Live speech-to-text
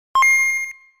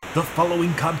The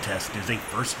following contest is a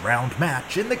first-round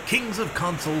match in the Kings of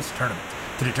Consoles tournament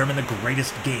to determine the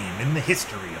greatest game in the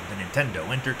history of the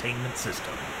Nintendo Entertainment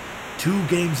System. 2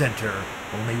 games enter,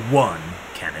 only one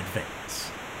can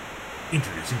advance.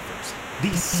 Introducing first, the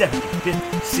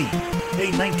 75th seed, a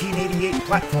 1988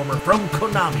 platformer from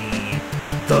Konami,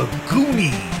 The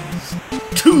Goonies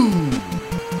 2!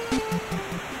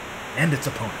 And its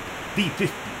opponent, the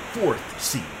 54th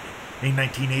seed, a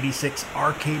 1986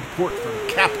 arcade port from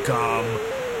Capcom,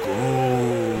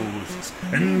 Ghosts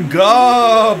and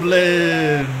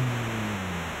Goblins!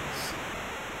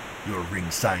 Your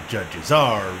ringside judges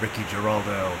are Ricky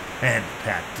Giraldo and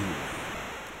Pat Dooley.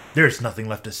 There's nothing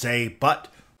left to say but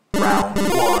round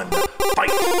 1,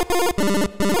 fight!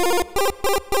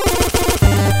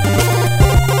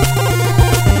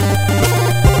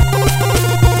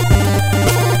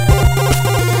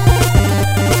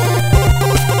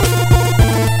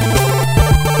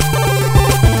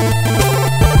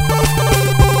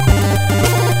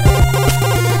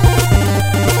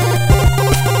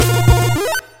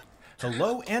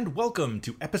 Hello and welcome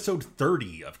to episode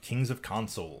 30 of Kings of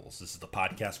Consoles. This is the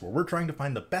podcast where we're trying to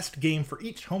find the best game for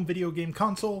each home video game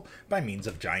console by means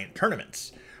of giant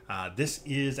tournaments. This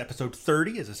is episode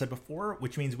 30, as I said before,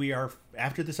 which means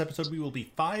after this episode, we will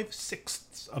be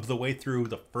 5/6 of the way through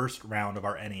the first round of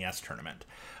our NES tournament.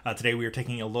 Today we are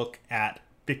taking a look at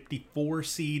 54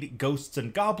 seed Ghosts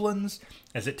and Goblins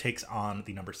as it takes on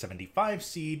the number 75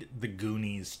 seed, The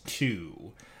Goonies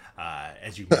 2.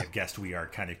 As you may have guessed, we are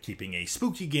kind of keeping a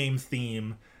spooky game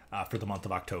theme for the month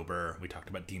of October. We talked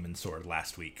about Demon's Sword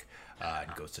last week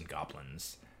and Ghosts and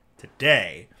Goblins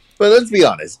today. But let's be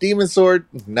honest, Demon's Sword,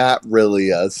 not really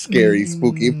a scary,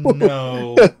 spooky movie.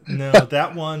 No,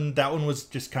 that one was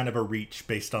just kind of a reach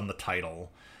based on the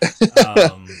title.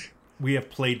 We have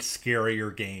played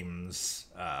scarier games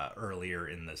earlier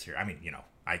in this year. I mean,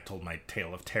 I told my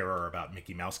tale of terror about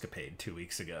Mickey Mousecapade 2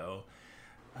 weeks ago.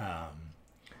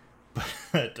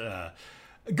 But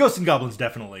Ghosts and Goblins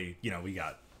definitely, we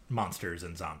got monsters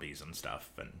and zombies and stuff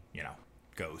and,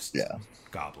 ghosts,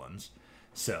 goblins.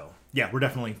 So, yeah, we're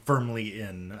definitely firmly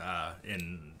in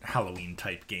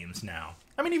Halloween-type games now.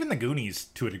 I mean, even the Goonies,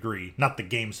 to a degree. Not the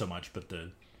game so much, but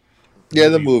the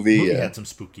movie had some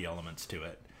spooky elements to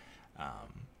it.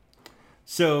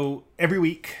 So, every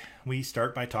week, we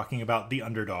start by talking about the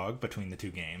underdog between the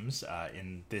two games.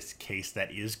 In this case,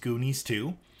 that is Goonies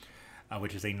 2.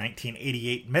 Which is a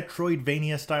 1988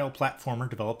 Metroidvania-style platformer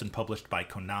developed and published by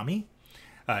Konami.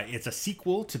 It's a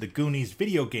sequel to the Goonies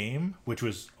video game, which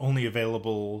was only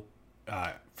available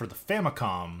for the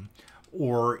Famicom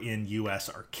or in US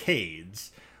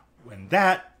arcades, when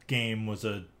that game was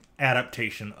an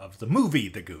adaptation of the movie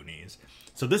The Goonies.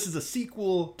 So this is a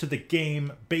sequel to the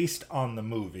game based on the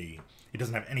movie. It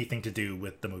doesn't have anything to do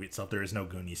with the movie itself. There is no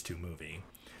Goonies 2 movie.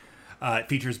 It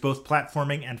features both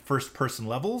platforming and first-person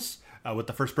levels, with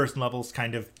the first-person levels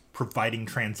kind of providing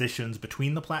transitions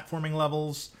between the platforming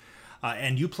levels.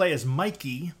 And you play as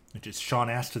Mikey, which is Sean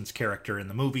Astin's character in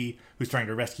the movie, who's trying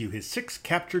to rescue his 6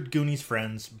 captured Goonies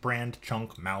friends, Brand,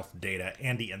 Chunk, Mouth, Data,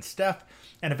 Andy, and Steph,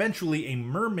 and eventually a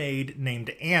mermaid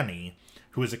named Annie,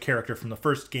 who is a character from the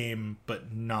first game,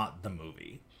 but not the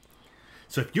movie.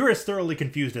 So if you're as thoroughly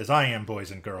confused as I am,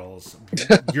 boys and girls,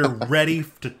 you're ready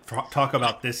to talk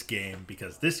about this game,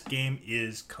 because this game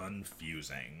is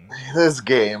confusing. This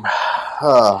game.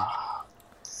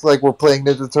 It's like we're playing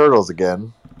Ninja Turtles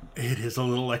again. It is a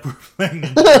little like we're playing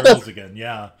Ninja Turtles again,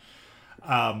 yeah.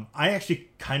 I actually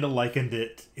kind of likened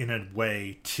it, in a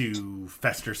way, to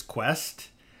Fester's Quest,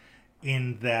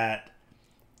 in that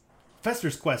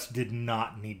Fester's Quest did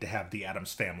not need to have the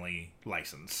Addams Family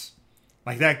license.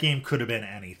 Like, that game could have been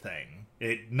anything.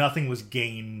 Nothing was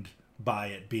gained by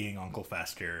it being Uncle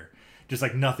Fester. Just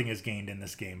like nothing is gained in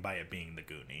this game by it being the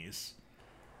Goonies.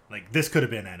 Like, this could have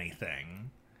been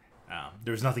anything.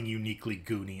 There's nothing uniquely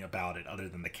Goonie about it other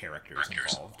than the characters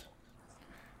involved.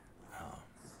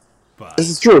 But this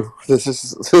is true. This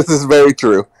is very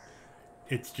true.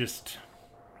 It's just,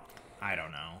 I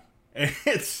don't know.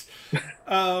 It's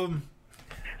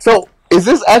So, is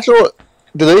this actual?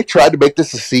 Did they try to make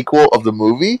this a sequel of the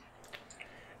movie?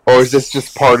 Or is this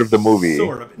just part of the movie?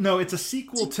 Sort of. No, it's a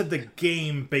sequel to the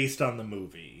game based on the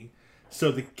movie.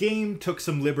 So the game took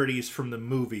some liberties from the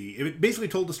movie. It basically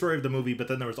told the story of the movie, but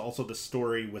then there was also the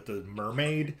story with the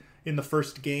mermaid in the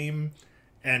first game,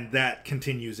 and that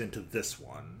continues into this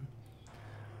one.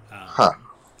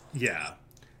 Yeah.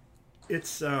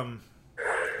 It's, I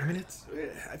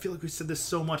feel like we've said this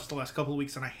so much the last couple of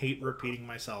weeks, and I hate repeating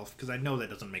myself, because I know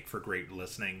that doesn't make for great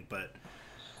listening, but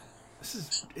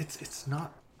it's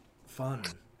not fun.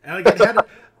 And again,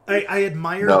 I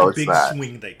admire No, the it's big not.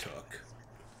 swing they took.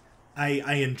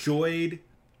 I enjoyed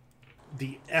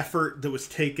the effort that was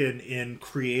taken in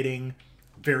creating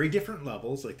very different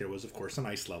levels. Like there was, of course, an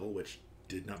ice level, which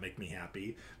did not make me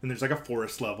happy. And there's like a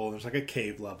forest level, and there's like a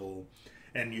cave level,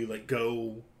 and you like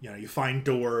go, you find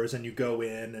doors and you go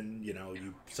in, and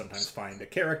you sometimes find a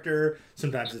character.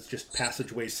 Sometimes it's just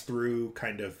passageways through,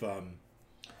 kind of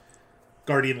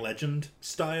Guardian Legend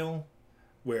style,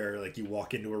 where like you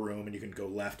walk into a room and you can go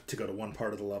left to go to one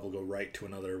part of the level, go right to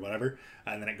another, whatever,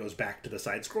 and then it goes back to the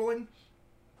side scrolling.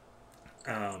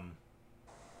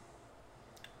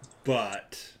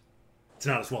 But it's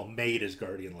not as well made as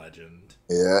Guardian Legend.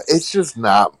 Yeah, it's just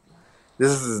not.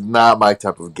 This is not my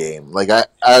type of game. Like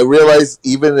I realize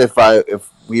even if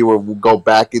we were go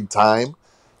back in time,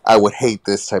 I would hate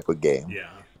this type of game Yeah.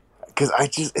 because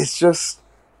it's just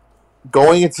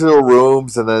going into the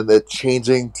rooms and then it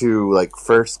changing to like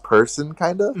first person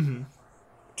kind of Mm-hmm.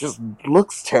 just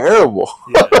looks terrible.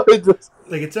 Yeah. It just,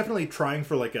 Like it's definitely trying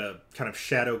for like a kind of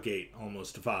Shadowgate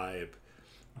almost vibe.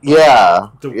 yeah,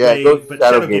 The yeah. way, Those but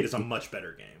Shadow Shadowgate is games, a much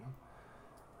better game.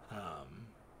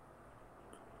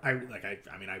 I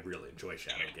mean, I really enjoy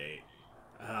Shadowgate.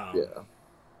 yeah,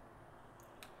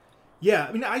 Yeah,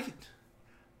 I mean, I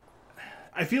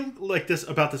feel like this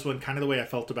about this one kind of the way I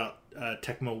felt about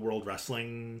Tecmo World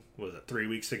Wrestling. Was it 3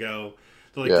 weeks ago?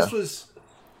 So, like yeah, this was,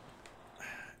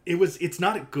 it's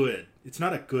not a good. It's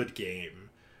not a good game,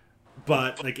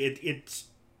 but like it's.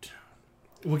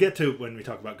 We'll get to when we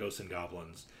talk about Ghosts and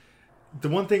Goblins. The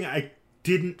one thing I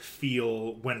didn't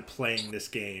feel when playing this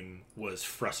game was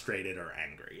frustrated or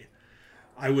angry.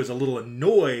 I was a little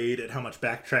annoyed at how much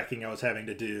backtracking I was having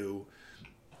to do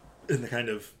and the kind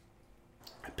of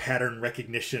pattern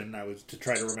recognition I was to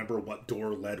try to remember what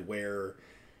door led where.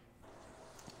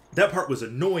 That part was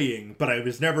annoying, but I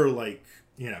was never like,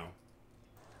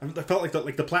 I felt like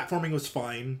the platforming was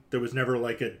fine. There was never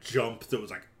like a jump that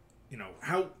was like,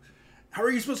 how are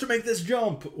you supposed to make this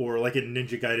jump? Or like in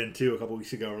Ninja Gaiden 2 a couple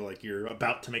weeks ago, where like you're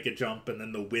about to make a jump and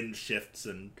then the wind shifts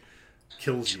and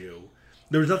kills you.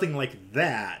 There was nothing like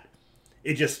that.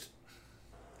 It just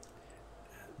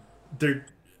there.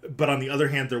 But on the other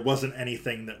hand, there wasn't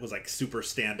anything that was like super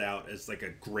stand out as like a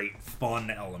great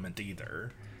fun element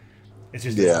either. It's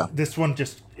just yeah. this one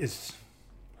just is.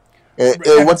 And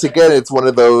once again, it's one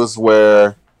of those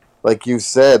where, like you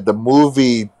said, the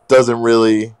movie doesn't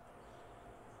really.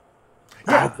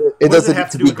 Yeah. It What does doesn't have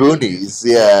need to to do be with Goonies? Goonies.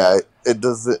 Yeah, it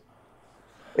doesn't.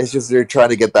 It's just they're trying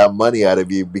to get that money out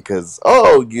of you because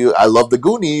I love the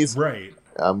Goonies. Right.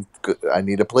 I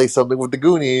need to play something with the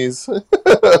Goonies.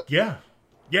 Yeah.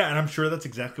 Yeah, and I'm sure that's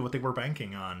exactly what they were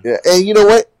banking on. Yeah, and you know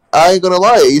what? I ain't gonna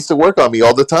lie, it used to work on me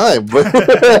all the time, but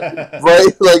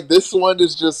right, like this one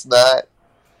is just not.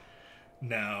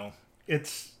 No,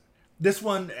 it's this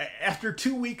one after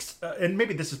 2 weeks, and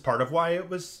maybe this is part of why it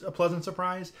was a pleasant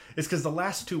surprise. Is because the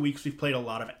last 2 weeks we've played a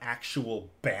lot of actual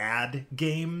bad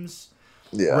games,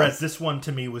 Yeah, whereas this one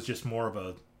to me was just more of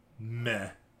a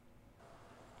meh.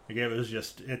 Like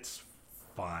it's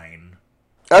fine.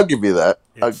 I'll give you that.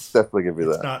 I'll It's definitely give you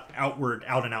it's that. not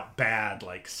out and out bad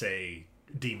like say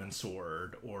Demon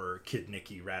Sword or Kid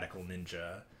Nicky Radical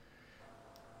Ninja,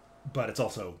 but it's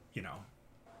also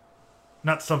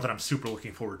not something I'm super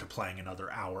looking forward to playing another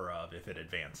hour of if it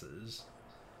advances.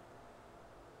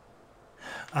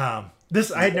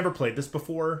 This I had never played this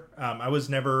before. I was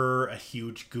never a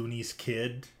huge Goonies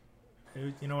kid,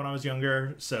 when I was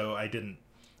younger, so I didn't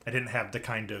have the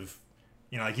kind of,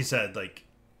 like you said, like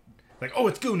oh,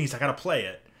 it's Goonies, I gotta play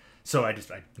it. So I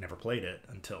never played it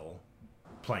until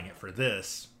playing it for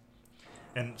this,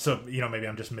 and so maybe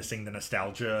I'm just missing the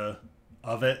nostalgia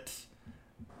of it.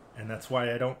 And that's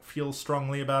why I don't feel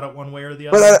strongly about it one way or the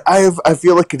other. But I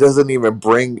feel like it doesn't even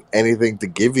bring anything to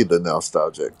give you the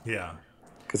nostalgic. Yeah.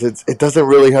 Because it doesn't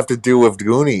really have to do with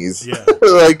Goonies. Yeah.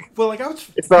 Like, well, like I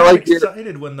was it's not like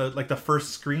excited when the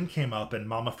first screen came up and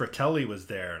Mama Fratelli was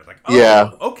there. Like, oh,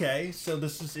 yeah, okay, so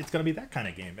it's gonna be that kind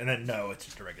of game. And then no, it's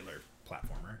just a regular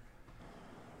platformer.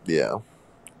 yeah.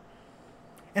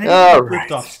 And it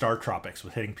ripped off Star Tropics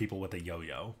with hitting people with a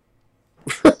yo-yo.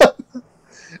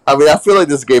 I mean, I feel like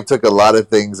this game took a lot of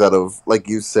things out of, like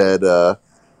you said,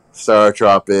 Star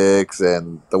Tropics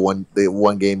and the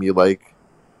one game you like.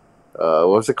 What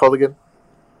was it called again?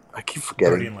 I keep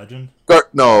forgetting. Guardian Legend?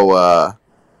 No,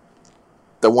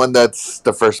 the one that's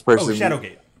the first person. Oh,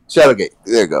 Shadowgate. Shadowgate.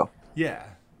 There you go. Yeah.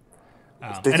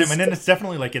 And then it's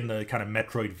definitely like in the kind of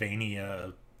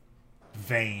Metroidvania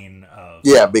vein of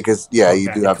because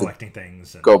you do have collecting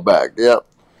things and, go back. Yep.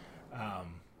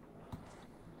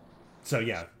 So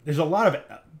yeah, there's a lot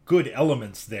of good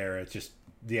elements there. It's just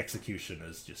the execution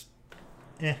is just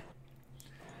eh.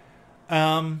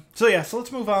 So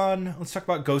let's move on. Let's talk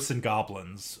about Ghosts and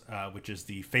Goblins, which is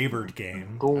the favored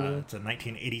game. It's a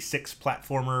 1986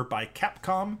 platformer by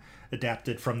Capcom,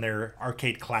 adapted from their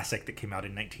arcade classic that came out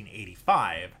in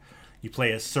 1985. You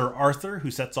play as Sir Arthur, who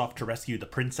sets off to rescue the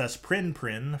Princess Prin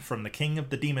Prin from the king of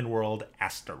the demon world,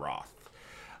 Astaroth.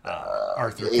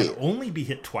 Arthur can only be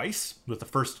hit twice, with the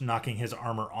first knocking his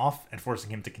armor off and forcing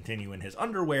him to continue in his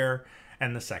underwear,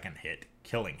 and the second hit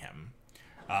killing him.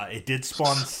 It did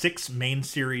spawn 6 main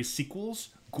series sequels: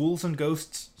 Ghouls and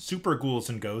Ghosts, Super Ghouls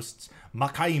and Ghosts,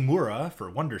 Makaimura for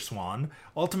Wonder Swan,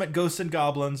 Ultimate Ghosts and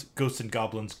Goblins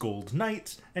Gold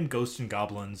Knights, and Ghosts and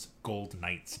Goblins Gold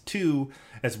Knights 2,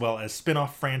 as well as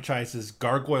spin-off franchises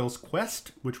Gargoyle's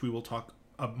Quest, which we will talk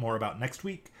more about next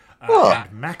week,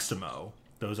 and Maximo.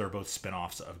 Those are both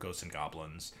spin-offs of Ghosts and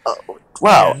Goblins.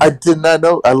 Wow, I did not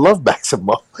know. I love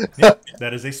Maximo. Yeah,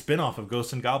 that is a spin-off of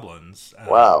Ghosts and Goblins.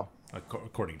 Wow.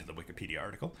 According to the Wikipedia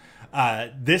article.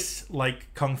 This,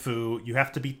 like Kung Fu, you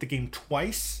have to beat the game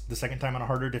twice, the second time on a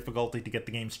harder difficulty to get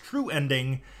the game's true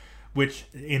ending, which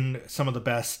in some of the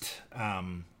best...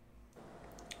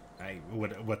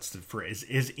 what's the phrase?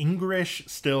 Is English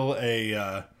still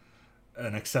an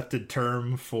accepted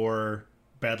term for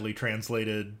badly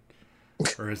translated?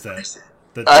 Or is that...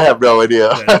 I have no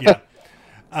idea.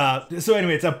 So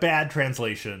anyway, it's a bad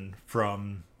translation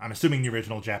from, I'm assuming, the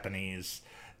original Japanese.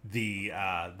 The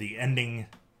ending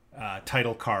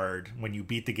title card when you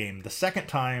beat the game the second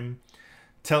time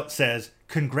says,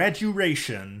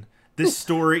 "Congratulation, this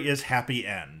story is happy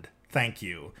end. Thank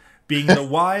you. Being the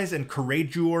wise and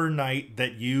courageous knight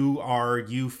that you are,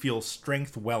 you feel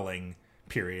strength welling,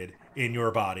 period, in your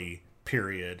body,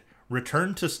 period.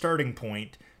 Return to starting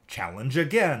point. Challenge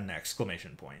again!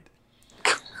 Exclamation point."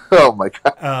 Oh my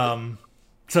god.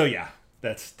 So yeah.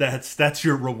 That's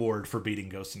your reward for beating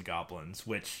Ghosts and Goblins,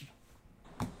 which...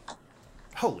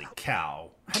 Holy cow.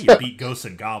 How do you beat Ghosts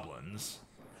and Goblins?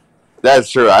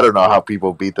 That's true. I don't know how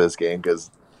people beat this game,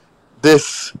 because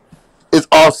this is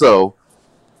also...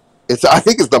 I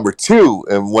think it's number 2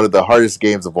 and one of the hardest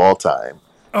games of all time.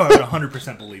 Oh, I would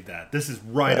 100% believe that. This is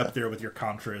right up there with your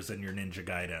Contras and your Ninja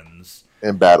Gaidens.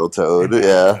 And Battletoad,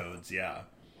 Battletoads, yeah.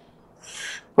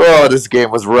 Oh, this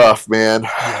game was rough, man.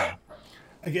 Yeah.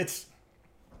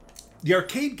 The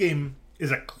arcade game is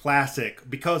a classic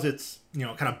because it's,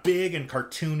 kind of big and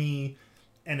cartoony,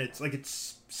 and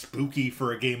it's spooky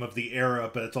for a game of the era,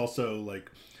 but it's also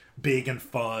like big and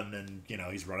fun, and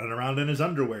he's running around in his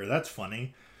underwear. That's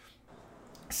funny.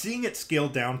 Seeing it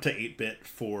scaled down to 8-bit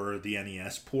for the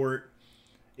NES port,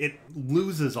 it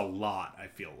loses a lot, I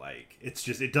feel like.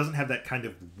 It doesn't have that kind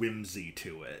of whimsy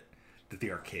to it that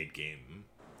the arcade game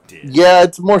did. Yeah,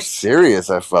 it's more serious,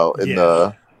 I felt, in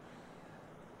the...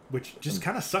 Which just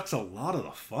kind of sucks a lot of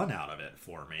the fun out of it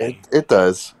for me. It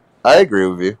does. I agree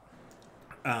with you.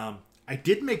 I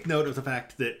did make note of the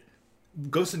fact that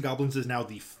Ghosts and Goblins is now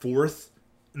the 4th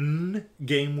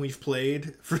game we've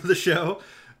played for the show.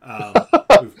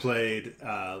 We've played,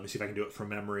 let me see if I can do it from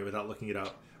memory without looking it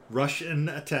up, Russian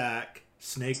Attack,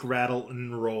 Snake Rattle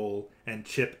and Roll, and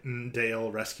Chip and Dale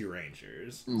Rescue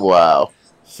Rangers. Wow.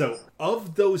 So,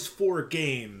 of those 4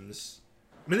 games...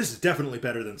 this is definitely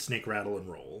better than Snake, Rattle, and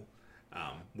Roll,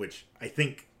 which I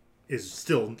think is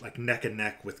still like neck and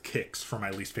neck with Kicks for my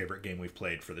least favorite game we've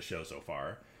played for the show so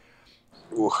far.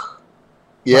 Ooh.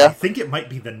 Yeah. But I think it might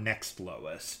be the next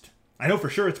lowest. I know for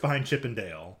sure it's behind Chip and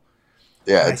Dale.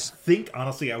 Yeah. I think,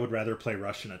 honestly, I would rather play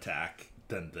Russian Attack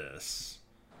than this.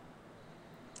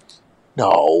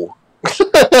 No.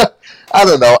 I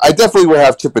don't know. I definitely would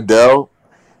have Chip and Dale.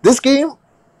 This game,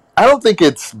 I don't think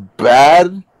it's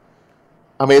bad.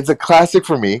 I mean, it's a classic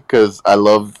for me because I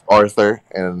love Arthur,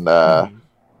 and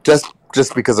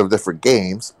just because of different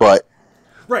games. But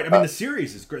right, I mean, the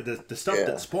series is great. The stuff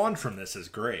that spawned from this is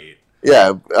great.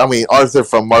 Yeah, I mean, Arthur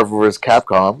from Marvel vs.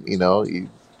 Capcom,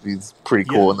 he's pretty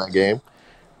cool in that game.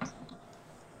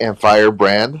 And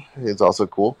Firebrand is also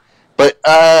cool. But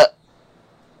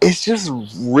it's just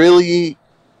really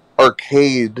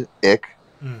arcade-ick.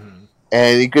 Mm-hmm.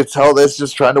 And you could tell that's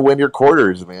just trying to win your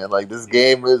quarters, man. Like, this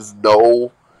game is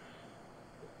no...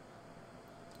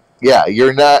 Yeah,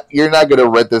 you're not going to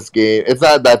rent this game. It's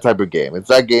not that type of game. It's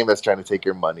that game that's trying to take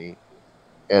your money.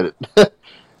 And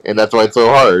and that's why it's so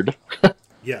hard.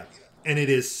 Yeah. And it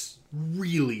is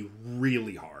really,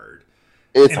 really hard.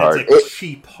 It's hard. It's like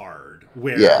cheap hard.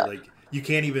 Where, like, you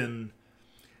can't even...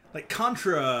 Like,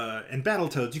 Contra and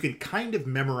Battletoads, you can kind of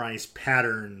memorize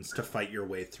patterns to fight your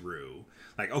way through.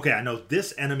 Like, okay, I know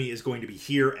this enemy is going to be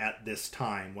here at this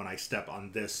time when I step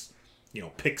on this,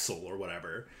 pixel or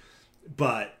whatever.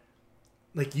 But,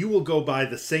 like, you will go by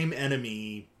the same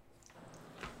enemy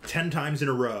 10 times in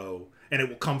a row, and it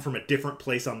will come from a different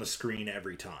place on the screen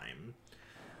every time.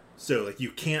 So, like, you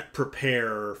can't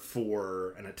prepare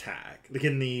for an attack. Like,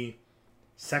 in the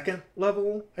second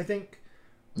level, I think?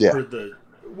 Yeah. Or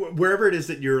wherever it is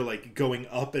that you're, like, going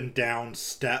up and down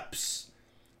steps,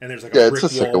 and there's, like, Yeah, a it's the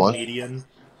brick second wall one. median.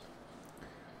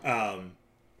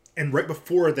 And right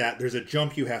before that, there's a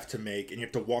jump you have to make, and you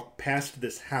have to walk past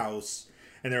this house,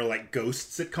 and there are, like,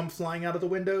 ghosts that come flying out of the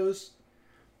windows.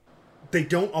 They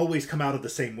don't always come out of the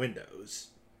same windows.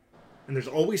 And there's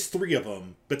always 3 of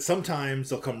them, but sometimes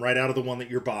they'll come right out of the one that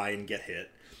you're by and get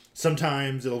hit.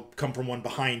 Sometimes it'll come from one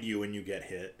behind you and you get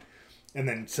hit. And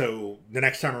then so the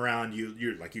next time around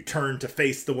you turn to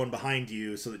face the one behind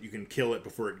you so that you can kill it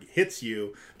before it hits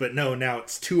you. But no, now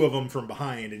it's 2 of them from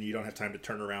behind and you don't have time to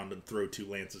turn around and throw 2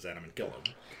 lances at them and kill them.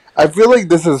 I feel like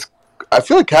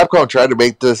Capcom tried to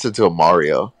make this into a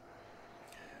Mario.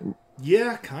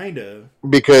 Yeah, kind of.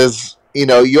 Because,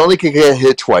 you only can get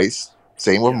hit twice.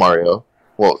 Same with Mario.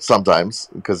 Well, sometimes.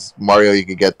 Because Mario, you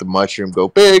can get the mushroom go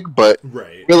big, but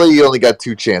really you only got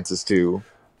 2 chances to.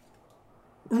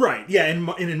 Right, yeah, and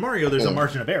in Mario there's a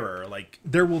margin of error. Like,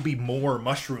 there will be more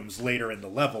mushrooms later in the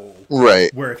level.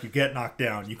 Right. Where if you get knocked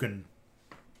down, you can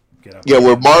get up. Yeah,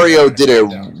 where Mario did it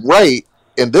right,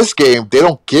 in this game, they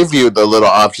don't give you the little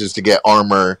options to get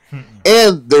armor.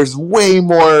 And there's way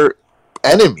more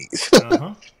enemies.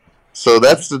 So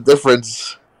that's the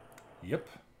difference. Yep.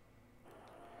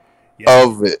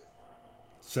 Of it.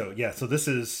 So this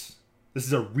is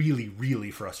a really,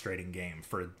 really frustrating game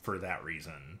for that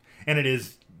reason. And it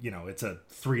is, it's a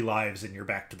 3 lives and you're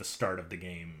back to the start of the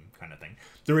game kind of thing.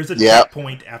 There is a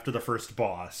checkpoint after the first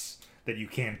boss that you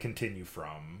can continue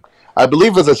from. I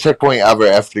believe there's a checkpoint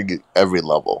after every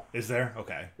level. Is there?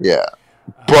 Okay. Yeah.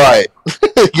 But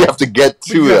you have to get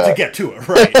to it. You have to get to it,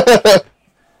 right.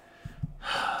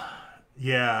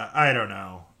 Yeah, I don't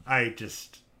know. I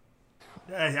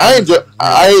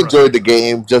enjoyed the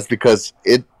game just because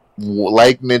it,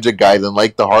 like Ninja Gaiden,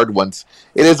 like the hard ones,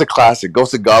 it is a classic.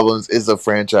 Ghosts and Goblins is a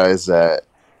franchise that,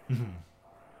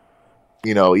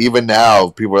 even now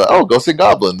people are like, oh, Ghosts and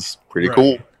Goblins, pretty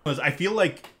cool. I feel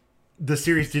like the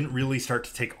series didn't really start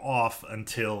to take off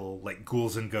until like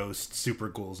Ghouls and Ghosts, Super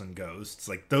Ghouls and Ghosts,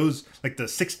 like those, like the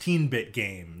 16-bit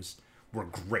games were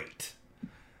great.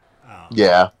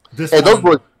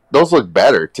 Those look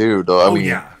better too, though.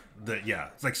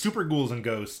 It's like Super Ghouls and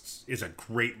Ghosts is a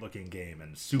great looking game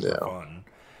and super fun.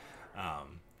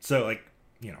 So like,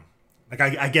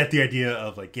 I get the idea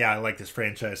of like, I like this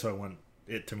franchise, so I want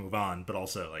it to move on, but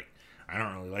also like, I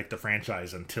don't really like the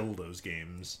franchise until those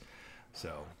games.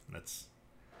 So that's,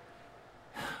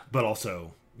 but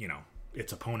also,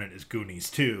 its opponent is Goonies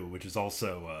 2, which is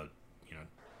also,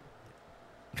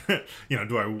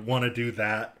 do I want to do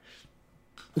that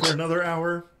for another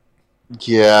hour?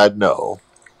 Yeah, no.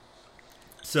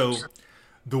 So,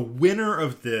 the winner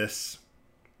of this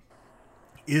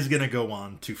is going to go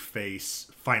on to face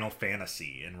Final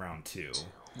Fantasy in round 2.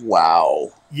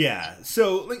 Wow. Yeah,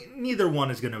 so like neither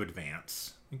one is going to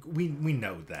advance. We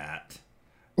know that.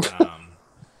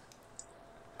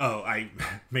 I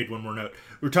made one more note.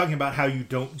 We're talking about how you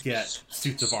don't get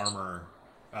suits of armor.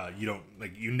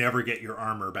 You never get your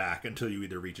armor back until you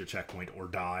either reach a checkpoint or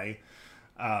die.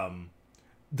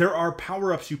 There are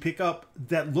power-ups you pick up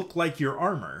that look like your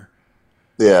armor.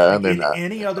 Yeah, and in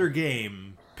any other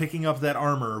game, picking up that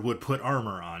armor would put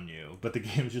armor on you, but the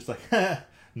game is just like,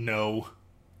 no.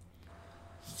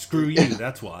 Screw you,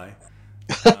 that's why.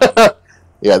 Like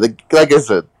I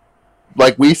said,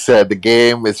 like we said, the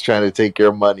game is trying to take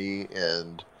your money,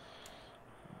 and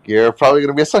you're probably going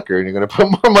to be a sucker, and you're going to put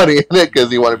more money in it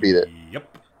because you want to beat it.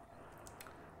 Yep.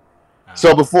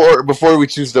 So before we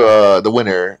choose the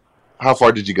winner, how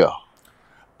far did you go?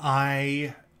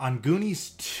 On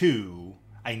Goonies 2,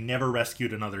 I never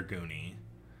rescued another Goonie.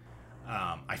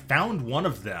 I found one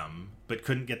of them, but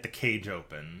couldn't get the cage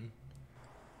open.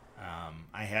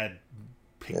 I had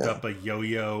picked up a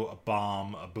yo-yo, a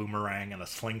bomb, a boomerang, and a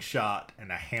slingshot,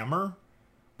 and a hammer,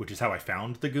 which is how I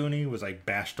found the Goonie, was I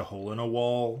bashed a hole in a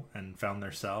wall and found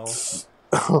their cell.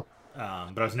 But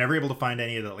I was never able to find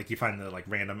any of the, like, you find the, like,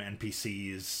 random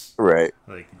NPCs. Right.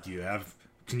 Like,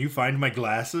 can you find my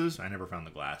glasses? I never found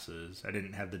the glasses. I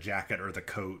didn't have the jacket or the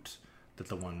coat that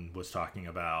the one was talking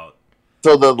about.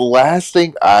 So the last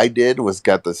thing I did was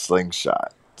got the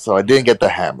slingshot. So I didn't get the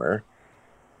hammer.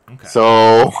 Okay.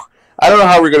 So I don't know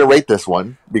how we're going to rate this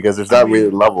one because there's not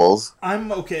really levels.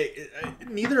 I'm okay.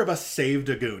 Neither of us saved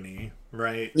a Goonie,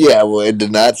 right? Yeah, well, it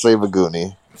did not save a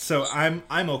Goonie. So I'm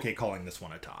okay calling this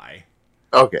one a tie.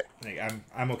 Okay. Like,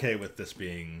 I'm okay with this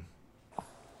being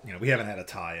we haven't had a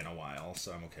tie in a while,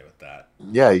 so I'm okay with that.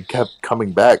 Yeah, he kept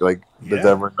coming back like the Yeah,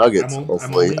 Denver Nuggets. I'm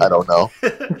Hopefully, only I don't know.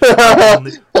 I'm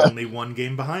only one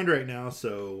game behind right now,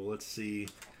 so let's see.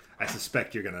 I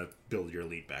suspect you're gonna build your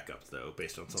lead back up though,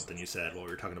 based on something you said while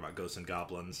we were talking about Ghosts and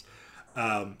Goblins.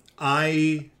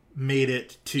 I made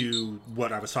it to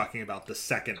what I was talking about, the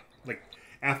second, like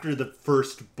after the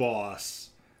first boss,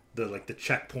 the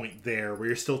checkpoint there, where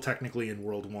you're still technically in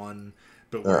World 1,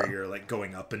 but where you're like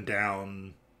going up and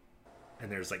down, and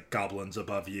there's like goblins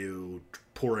above you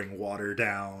pouring water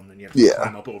down, and you have to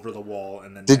climb up over the wall,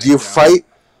 and then Did you fight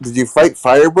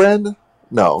Firebrand?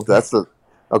 No, that's the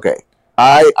okay.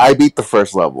 I beat the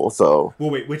first level, so well,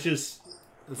 wait, which is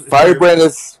Firebrand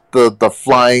is the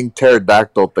flying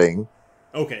pterodactyl thing.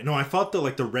 Okay, no, I fought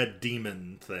the red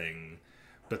demon thing,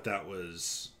 but that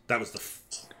was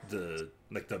the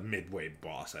midway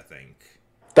boss, I think.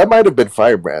 That might have been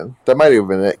Firebrand. That might have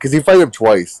been it because you fight him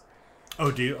twice.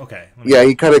 Oh, do you? Okay. Yeah,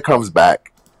 he kind of comes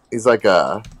back. He's like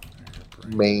a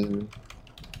main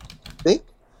thing.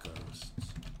 Ghosts.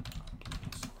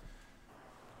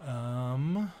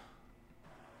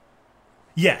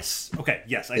 Yes. Okay.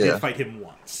 Yes, I did fight him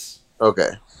once.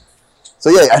 Okay. So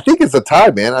yeah, I think it's a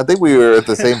tie, man. I think we were at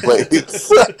the same place.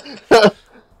 All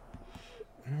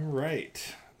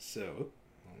right. So, hold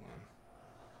on.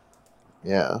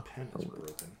 Yeah. Pen is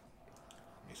broken.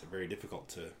 Makes it very difficult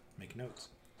to make notes.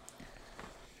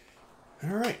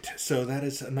 All right. So that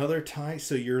is another tie.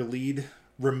 So your lead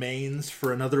remains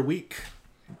for another week.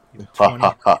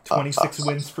 26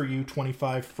 wins for you,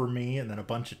 25 for me, and then a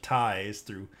bunch of ties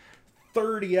through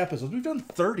 30 episodes. We've done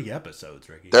 30 episodes,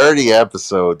 Ricky. 30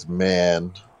 episodes,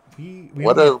 man.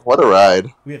 What a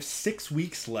ride. We have 6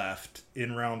 weeks left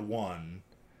in round 1. I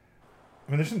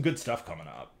mean, there's some good stuff coming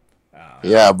up.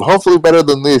 Yeah, but hopefully better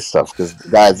than this stuff, because,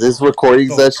 guys, this recording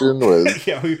session was...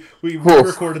 Yeah, we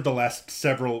recorded the last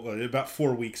about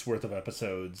 4 weeks worth of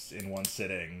episodes in one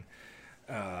sitting,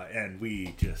 and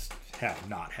we just have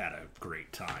not had a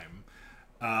great time.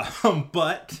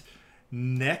 But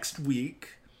next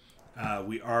week...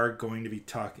 we are going to be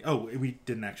talking... Oh, we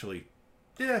didn't actually...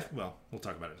 Yeah, well, we'll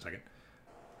talk about it in a second.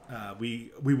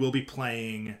 We will be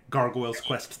playing Gargoyle's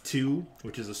Quest 2,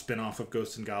 which is a spin-off of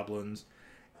Ghosts and Goblins,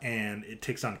 and it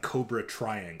takes on Cobra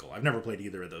Triangle. I've never played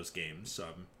either of those games, so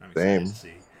I'm excited to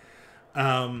see.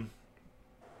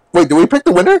 Wait, did we pick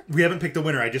the winner? We haven't picked the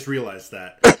winner. I just realized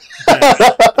that.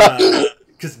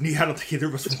 Because I don't think either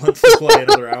of us wants to play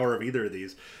another hour of either of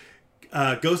these.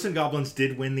 Ghosts and Goblins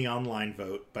did win the online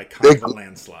vote by kind of a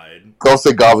landslide. Ghosts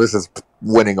and Goblins is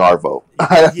winning our vote.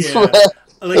 Yeah.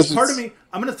 Part of me,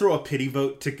 I'm going to throw a pity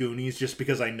vote to Goonies just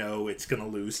because I know it's going to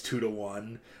lose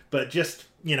 2-1. But just,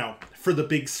 for the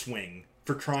big swing,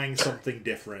 for trying something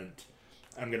different,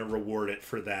 I'm going to reward it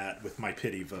for that with my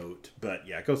pity vote. But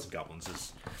yeah, Ghosts and Goblins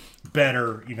is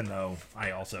better, even though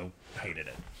I also hated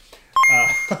it.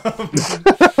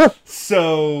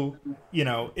 So, in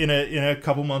a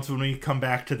couple months when we come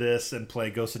back to this and play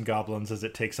Ghosts and Goblins as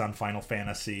it takes on Final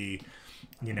Fantasy,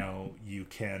 you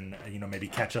can, maybe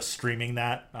catch us streaming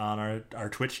that on our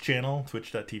Twitch channel,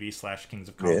 twitch.tv/Kings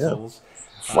of Consoles. Yeah.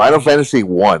 Final Fantasy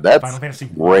 1. That's Final Fantasy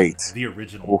 1, great. The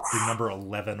original, the number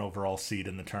 11 overall seed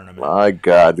in the tournament. My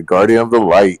God, the Guardian of the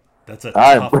Light. That's a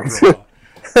tough draw.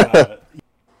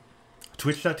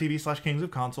 Twitch.tv/Kings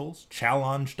of Consoles,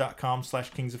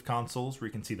 challenge.com/Kings of Consoles, where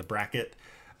you can see the bracket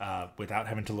without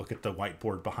having to look at the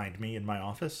whiteboard behind me in my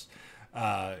office.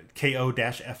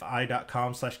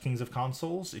 ko-fi.com/Kings of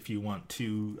Consoles if you want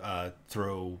to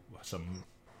throw some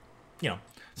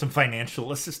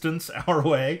financial assistance our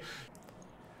way.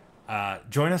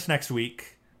 Join us next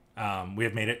week. We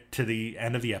have made it to the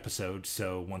end of the episode,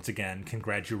 so once again,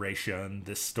 congratulations.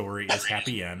 This story is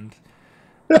happy end.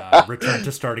 Return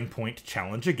to starting point,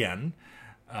 challenge again.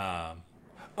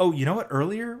 Oh, you know what?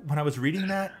 Earlier, when I was reading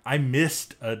that, I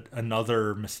missed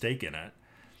another mistake in it.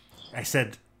 I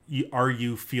said, are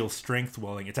you feel strength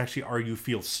welling? It's actually, are you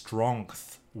feel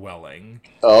strength welling?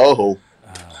 Oh,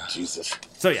 Jesus.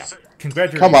 So yeah,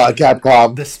 congratulations. Come on,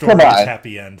 Capcom. This story is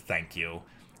happy end. Thank you.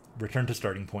 Return to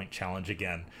starting point, challenge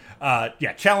again.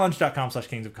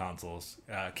 Challenge.com/Kings of Consoles.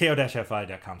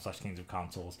 ko-fi.com/Kings of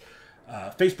Consoles.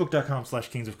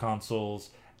 Facebook.com/Kings of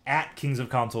Consoles, at Kings of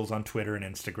Consoles on Twitter and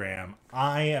Instagram.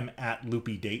 I am at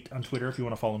Loopy Date on Twitter if you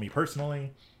want to follow me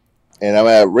personally. And I'm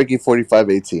at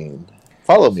Ricky4518.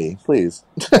 Follow me, please.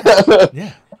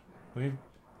 Yeah.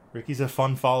 Ricky's a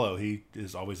fun follow. He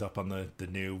is always up on the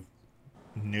new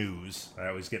news. I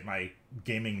always get my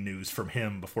gaming news from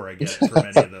him before I get it from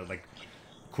any of the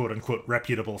quote-unquote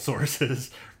reputable sources.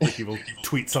 Like he will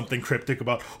tweet something cryptic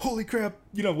about, holy crap,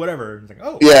 whatever. It's like,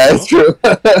 oh. Yeah, it's true.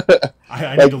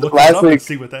 I need to look that up and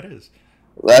see what that is.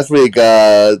 Last week,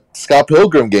 Scott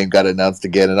Pilgrim game got announced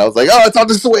again, and I was like, oh, it's on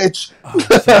the Switch! Oh, I'm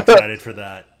so excited for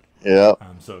that. Yeah.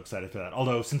 I'm so excited for that.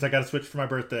 Although, since I got a Switch for my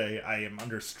birthday, I am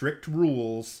under strict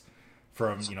rules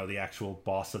from, the actual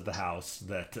boss of the house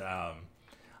that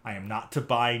I am not to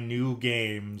buy new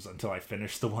games until I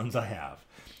finish the ones I have.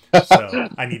 So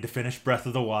I need to finish Breath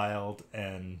of the Wild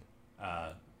and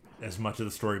as much of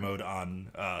the story mode on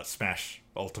Smash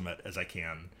Ultimate as I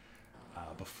can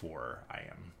before I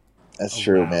am. That's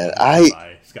true, man.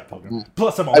 Scott Pilgrim.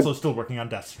 Plus, I'm also still working on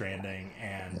Death Stranding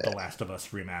and The Last of Us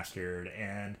Remastered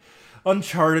and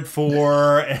Uncharted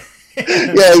 4.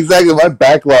 Yeah, exactly. My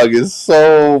backlog is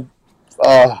so...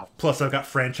 Plus, I've got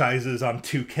franchises on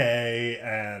 2K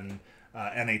and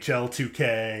NHL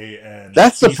 2K and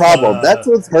that's the FIFA. problem. That's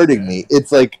what's hurting me.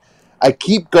 It's like I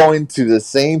keep going to the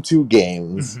same 2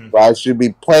 games. But I should be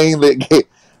playing the game.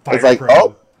 It's like,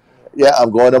 oh, yeah,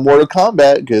 I'm going to Mortal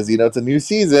Kombat because, it's a new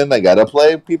season. I got to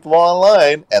play people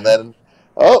online. And then,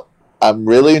 oh, I'm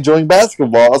really enjoying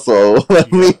basketball. So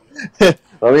let me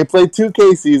play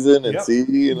 2K season and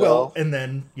see, Well, and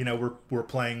then, we're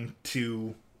playing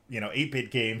 2, 8-bit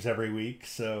games every week.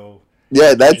 So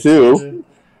yeah, that too.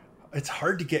 It's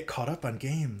hard to get caught up on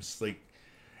games.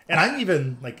 And I'm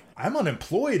even, I'm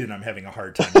unemployed and I'm having a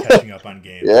hard time catching up on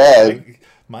games. Yeah.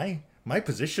 My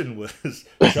position was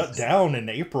shut down in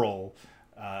April,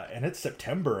 and it's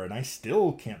September, and I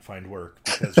still can't find work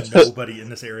because nobody in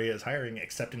this area is hiring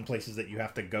except in places that you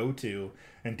have to go to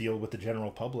and deal with the general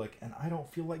public. And I don't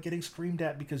feel like getting screamed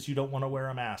at because you don't want to wear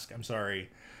a mask. I'm sorry.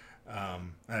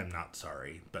 I'm not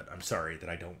sorry, but I'm sorry that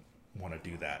I don't want to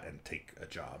do that and take a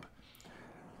job.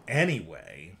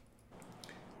 Anyway,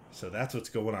 so that's what's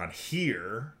going on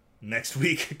here. Next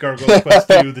week, Gargoyle Quest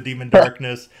 2, The Demon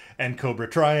Darkness, and Cobra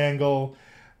Triangle.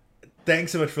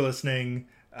 Thanks so much for listening.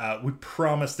 We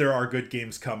promise there are good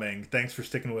games coming. Thanks for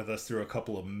sticking with us through a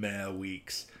couple of meh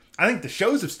weeks. I think the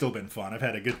shows have still been fun. I've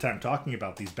had a good time talking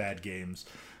about these bad games.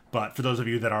 But for those of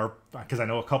you that are, because I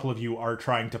know a couple of you are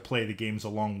trying to play the games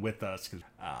along with us.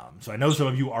 So I know some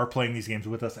of you are playing these games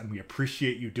with us, and we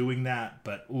appreciate you doing that.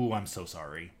 But, I'm so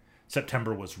sorry.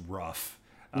 September was rough.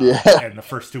 And the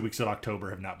first 2 weeks of October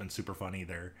have not been super fun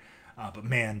either. But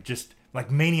man, just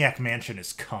Maniac Mansion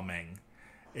is coming.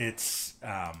 It's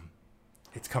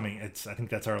coming. I think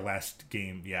that's our last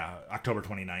game. Yeah, October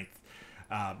 29th.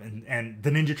 And the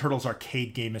Ninja Turtles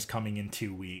arcade game is coming in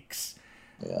 2 weeks.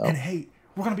 Yeah. And hey,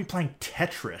 we're going to be playing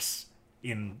Tetris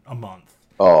in a month.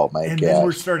 Oh my god. And then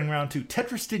we're starting round 2.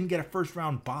 Tetris didn't get a first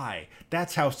round bye.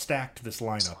 That's how stacked this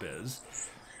lineup is.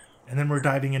 And then we're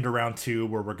diving into round 2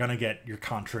 where we're going to get your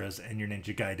Contras and your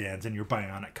Ninja Gaidens and your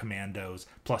Bionic Commandos,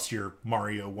 plus your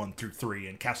Mario 1 through 3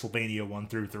 and Castlevania 1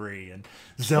 through 3 and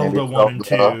Zelda 1 and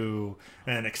 2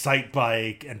 and Excite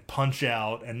Bike and Punch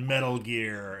Out and Metal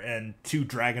Gear and 2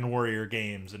 Dragon Warrior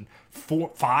games and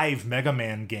 5 Mega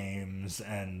Man games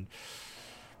and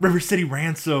River City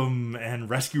Ransom and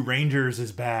Rescue Rangers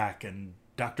is back and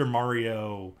Dr.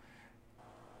 Mario.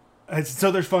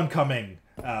 So there's fun coming.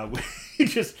 We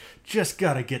just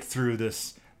gotta get through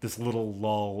this little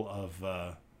lull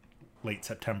of late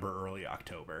September, early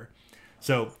October.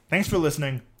 So thanks for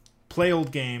listening. Play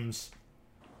old games.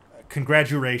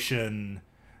 Congratulations.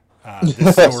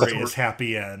 This story is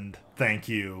happy end. Thank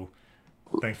you.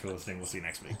 Thanks for listening. We'll see you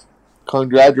next week.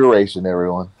 Congratulations,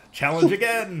 everyone. Challenge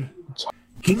again.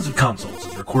 Kings of Consoles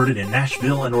is recorded in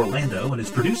Nashville and Orlando and is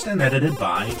produced and edited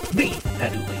by me,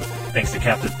 Ed Dooley. Thanks to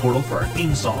Captive Portal for our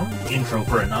theme song, intro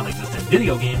for a non-existent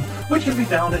video game, which can be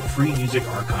found at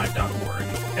freemusicarchive.org.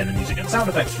 And the music and sound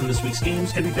effects from this week's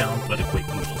games can be found with a quick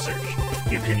Google search.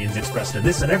 The opinions expressed in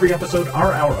this and every episode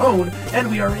are our own, and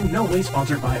we are in no way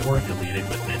sponsored by or affiliated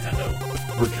with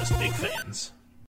Nintendo. We're just big fans.